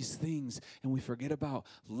all these things, and we forget about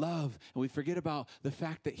love, and we forget about the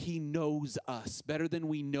fact that he knows us better than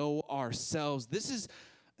we know ourselves. This is,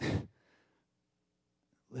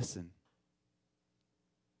 listen,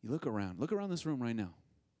 you look around this room right now.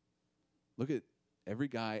 Look at every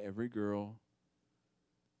guy, every girl.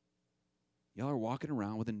 Y'all are walking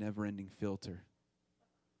around with a never-ending filter,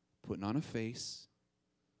 putting on a face,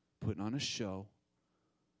 putting on a show,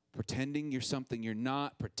 pretending you're something you're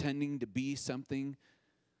not, pretending to be something,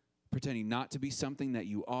 pretending not to be something that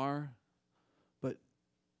you are. But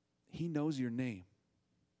he knows your name.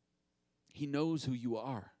 He knows who you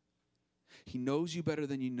are. He knows you better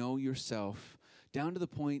than you know yourself, down to the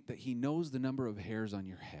point that he knows the number of hairs on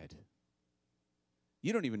your head.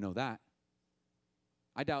 You don't even know that.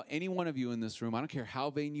 I doubt any one of you in this room, I don't care how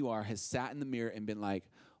vain you are, has sat in the mirror and been like,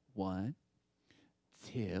 1,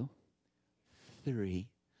 2, 3,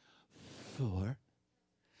 4,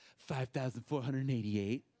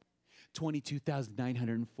 5,488,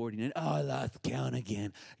 22,949. Oh, I lost count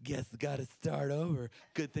again. Guess I got to start over.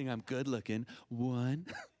 Good thing I'm good looking. 1.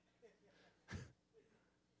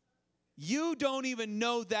 You don't even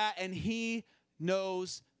know that, and he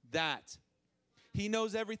knows that. He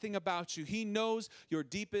knows everything about you. He knows your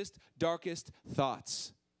deepest, darkest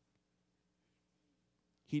thoughts.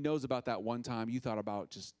 He knows about that one time you thought about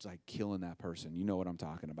just like killing that person. You know what I'm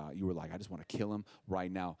talking about. You were like, I just want to kill him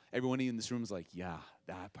right now. Everyone in this room is like, yeah,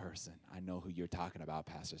 that person. I know who you're talking about,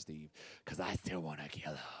 Pastor Steve, because I still want to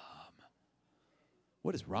kill him.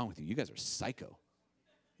 What is wrong with you? You guys are psycho.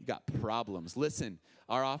 You got problems. Listen,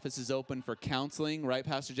 our office is open for counseling, right,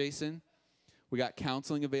 Pastor Jason? We got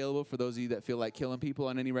counseling available for those of you that feel like killing people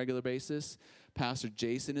on any regular basis. Pastor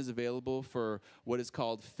Jason is available for what is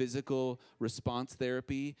called physical response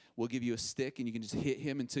therapy. We'll give you a stick, and you can just hit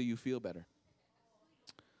him until you feel better.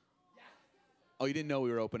 Oh, you didn't know we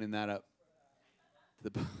were opening that up to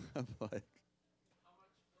the public.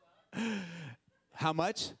 How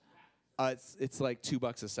much? It's like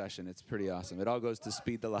 $2 a session. It's pretty awesome. It all goes to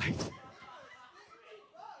Speed the Light.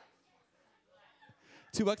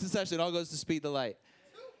 $2 a session. It all goes to Speed the Light.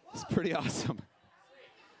 It's pretty awesome.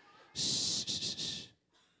 Shh.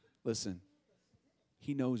 Listen,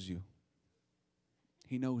 he knows you.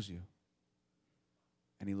 He knows you.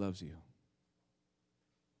 And he loves you.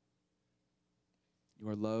 You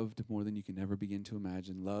are loved more than you can ever begin to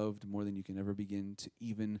imagine. Loved more than you can ever begin to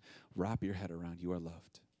even wrap your head around. You are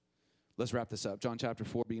loved. Let's wrap this up. John chapter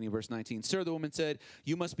 4, beginning verse 19. Sir, the woman said,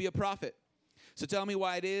 you must be a prophet. So tell me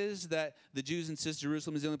why it is that the Jews insist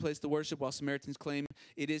Jerusalem is the only place to worship, while Samaritans claim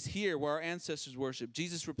it is here where our ancestors worship.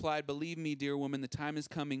 Jesus replied, believe me, dear woman, the time is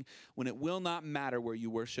coming when it will not matter where you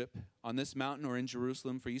worship, on this mountain or in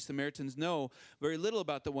Jerusalem, for you Samaritans know very little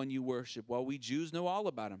about the one you worship, while we Jews know all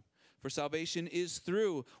about him. For salvation is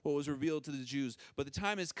through what was revealed to the Jews. But the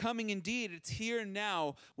time is coming indeed, it's here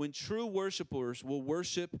now, when true worshipers will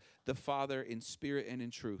worship the Father in spirit and in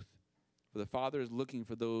truth. For the Father is looking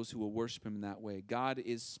for those who will worship him in that way. God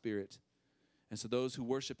is spirit. And so those who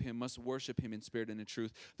worship him must worship him in spirit and in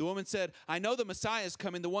truth. The woman said, I know the Messiah is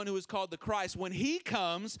coming, the one who is called the Christ. When he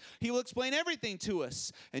comes, he will explain everything to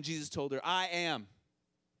us. And Jesus told her, I am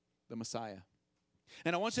the Messiah.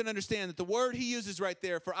 And I want you to understand that the word he uses right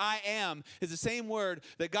there for I am is the same word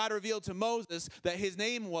that God revealed to Moses that his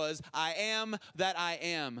name was I am that I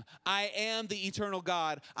am. I am the eternal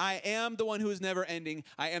God. I am the one who is never ending.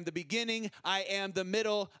 I am the beginning. I am the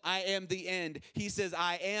middle. I am the end. He says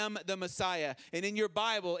I am the Messiah. And in your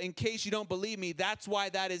Bible, in case you don't believe me, that's why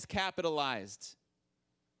that is capitalized.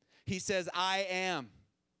 He says I am.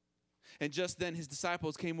 And just then his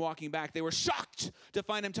disciples came walking back. They were shocked to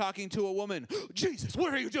find him talking to a woman. Jesus,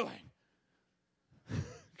 what are you doing?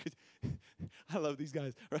 I love these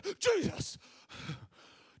guys. Jesus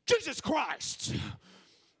Christ.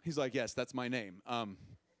 He's like, yes, that's my name. And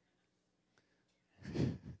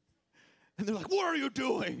they're like, what are you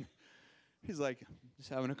doing? He's like, just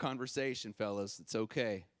having a conversation, fellas. It's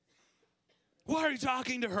okay. Why are you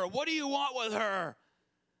talking to her? What do you want with her?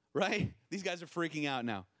 Right? These guys are freaking out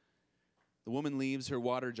now. The woman leaves her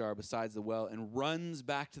water jar beside the well and runs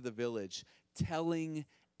back to the village, telling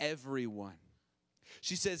everyone.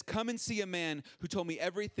 She says, come and see a man who told me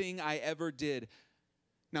everything I ever did.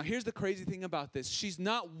 Now, here's the crazy thing about this. She's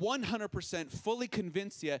not 100% fully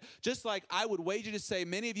convinced yet, just like I would wager to say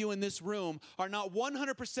many of you in this room are not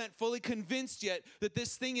 100% fully convinced yet that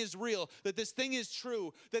this thing is real, that this thing is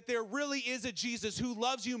true, that there really is a Jesus who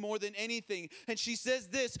loves you more than anything. And she says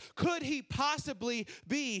this, could he possibly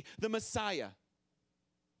be the Messiah?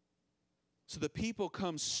 So the people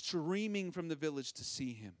come streaming from the village to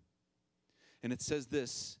see him. And it says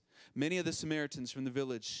this, many of the Samaritans from the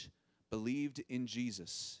village believed in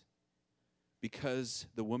Jesus because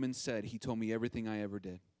the woman said, he told me everything I ever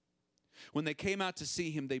did. When they came out to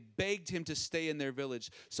see him, they begged him to stay in their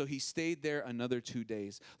village. So he stayed there another 2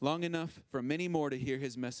 days, long enough for many more to hear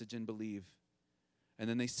his message and believe. And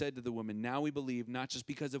then they said to the woman, now we believe, not just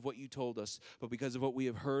because of what you told us, but because of what we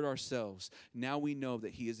have heard ourselves. Now we know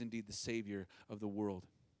that he is indeed the Savior of the world.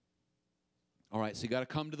 All right, so you got to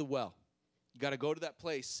come to the well. You got to go to that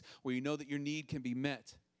place where you know that your need can be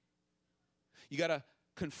met. You got to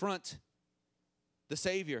confront the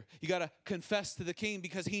Savior. You got to confess to the King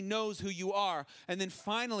because he knows who you are. And then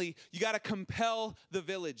finally, you got to compel the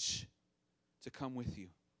village to come with you.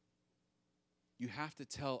 You have to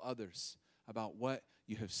tell others about what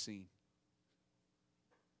you have seen.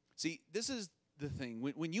 See, this is the thing.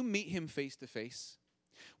 When you meet him face to face,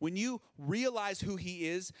 when you realize who he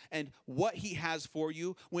is and what he has for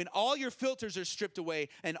you, when all your filters are stripped away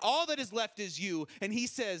and all that is left is you, and he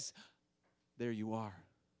says, there you are.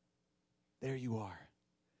 There you are.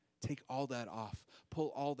 Take all that off.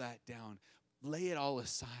 Pull all that down. Lay it all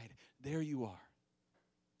aside. There you are.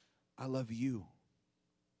 I love you.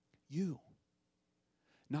 You.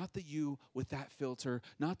 Not the you with that filter.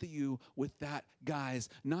 Not the you with that guise.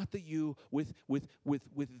 Not the you with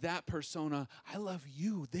that persona. I love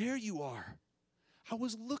you. There you are. I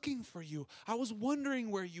was looking for you. I was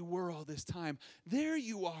wondering where you were all this time. There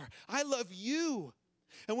you are. I love you.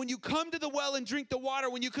 And when you come to the well and drink the water,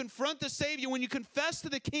 when you confront the Savior, when you confess to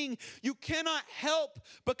the King, you cannot help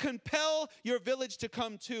but compel your village to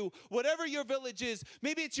come too. Whatever your village is,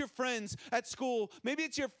 maybe it's your friends at school, maybe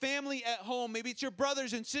it's your family at home, maybe it's your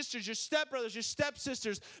brothers and sisters, your stepbrothers, your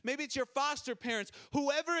stepsisters, maybe it's your foster parents,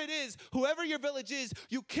 whoever it is, whoever your village is,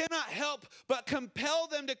 you cannot help but compel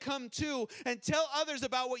them to come too and tell others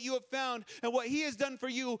about what you have found and what he has done for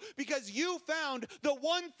you, because you found the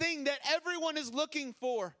one thing that everyone is looking for.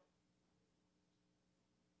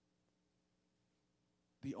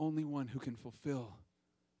 The only one who can fulfill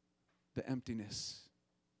the emptiness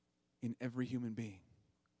in every human being.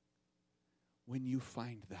 When you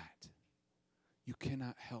find that, you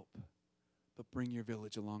cannot help but bring your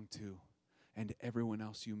village along too, and everyone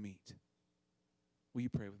else you meet. Will you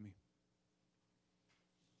pray with me?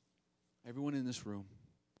 Everyone in this room,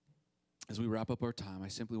 as we wrap up our time, I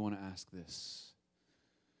simply want to ask this.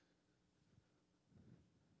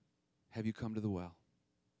 Have you come to the well?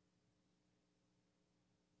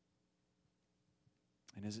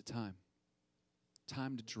 And is it time?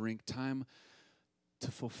 Time to drink, time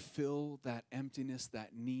to fulfill that emptiness, that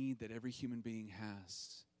need that every human being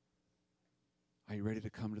has. Are you ready to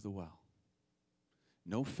come to the well?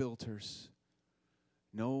 No filters,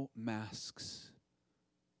 no masks,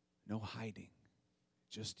 no hiding,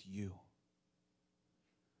 just you.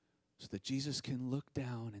 So that Jesus can look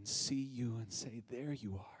down and see you and say, there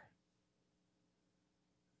you are.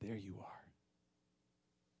 There you are.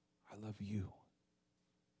 I love you.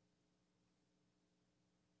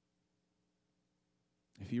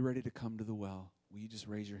 If you're ready to come to the well, will you just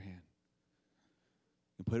raise your hand?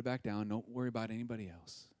 And put it back down. Don't worry about anybody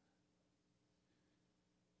else.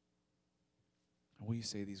 And will you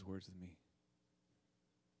say these words with me?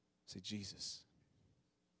 Say, Jesus,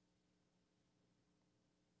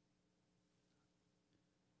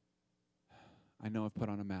 I know I've put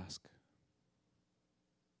on a mask.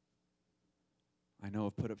 I know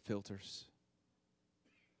I've put up filters.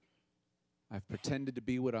 I've pretended to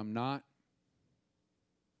be what I'm not.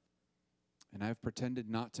 And I've pretended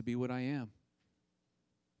not to be what I am.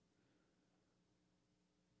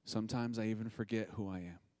 Sometimes I even forget who I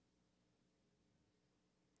am.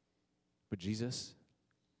 But Jesus,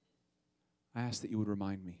 I ask that you would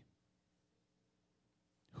remind me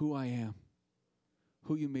who I am,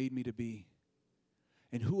 who you made me to be,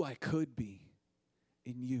 and who I could be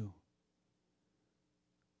in you.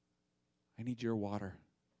 I need your water.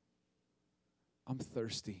 I'm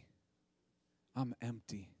thirsty. I'm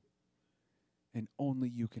empty. And only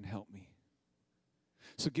you can help me.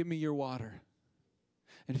 So give me your water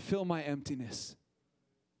and fill my emptiness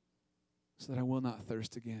so that I will not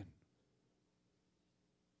thirst again.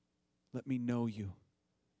 Let me know you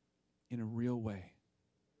in a real way.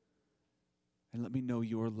 And let me know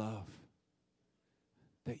your love.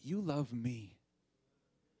 That you love me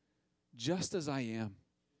just as I am.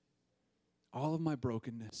 All of my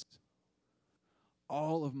brokenness,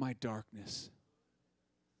 all of my darkness,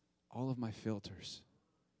 all of my filters.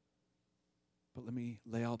 But let me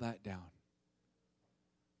lay all that down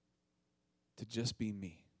to just be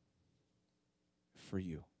me for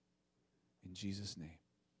you. In Jesus' name,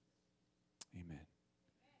 amen.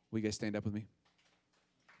 Will you guys stand up with me?